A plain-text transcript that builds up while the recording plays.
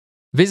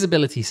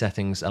Visibility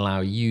settings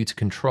allow you to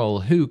control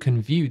who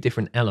can view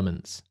different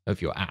elements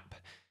of your app.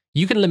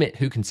 You can limit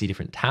who can see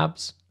different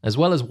tabs, as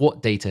well as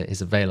what data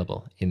is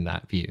available in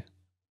that view.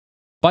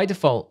 By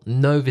default,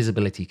 no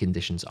visibility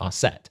conditions are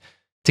set.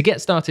 To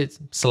get started,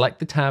 select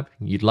the tab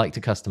you'd like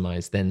to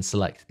customize, then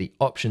select the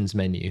Options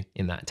menu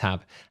in that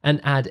tab and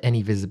add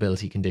any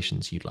visibility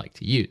conditions you'd like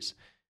to use.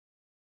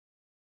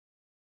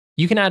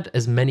 You can add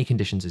as many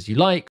conditions as you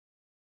like,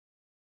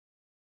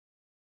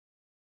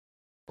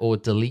 or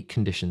delete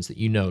conditions that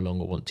you no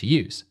longer want to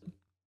use.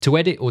 To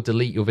edit or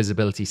delete your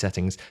visibility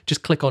settings,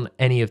 just click on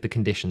any of the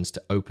conditions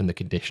to open the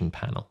condition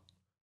panel.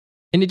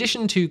 In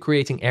addition to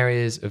creating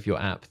areas of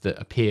your app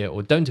that appear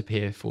or don't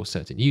appear for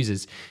certain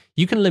users,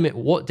 you can limit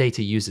what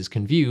data users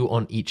can view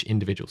on each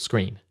individual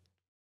screen.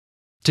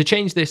 To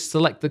change this,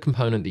 select the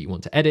component that you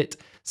want to edit,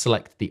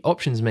 select the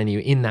Options menu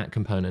in that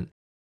component,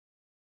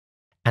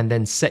 and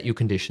then set your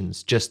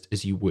conditions just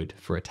as you would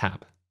for a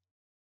tab.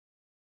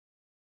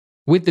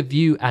 With the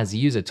View as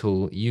User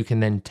tool, you can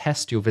then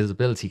test your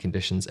visibility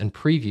conditions and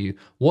preview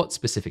what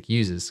specific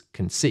users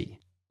can see.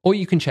 Or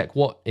you can check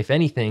what, if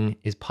anything,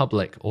 is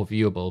public or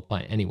viewable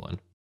by anyone.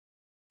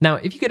 Now,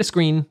 if you get a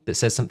screen that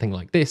says something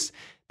like this,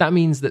 that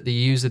means that the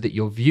user that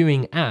you're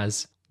viewing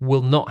as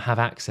will not have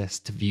access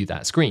to view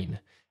that screen.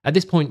 At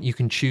this point, you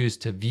can choose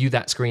to view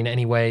that screen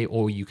anyway,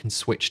 or you can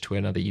switch to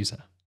another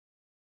user.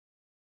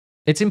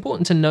 It's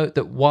important to note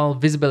that while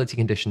visibility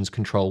conditions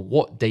control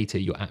what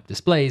data your app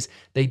displays,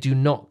 they do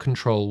not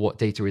control what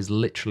data is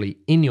literally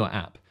in your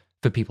app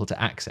for people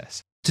to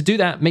access. To do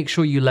that, make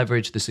sure you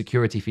leverage the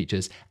security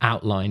features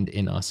outlined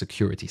in our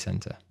Security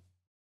Center.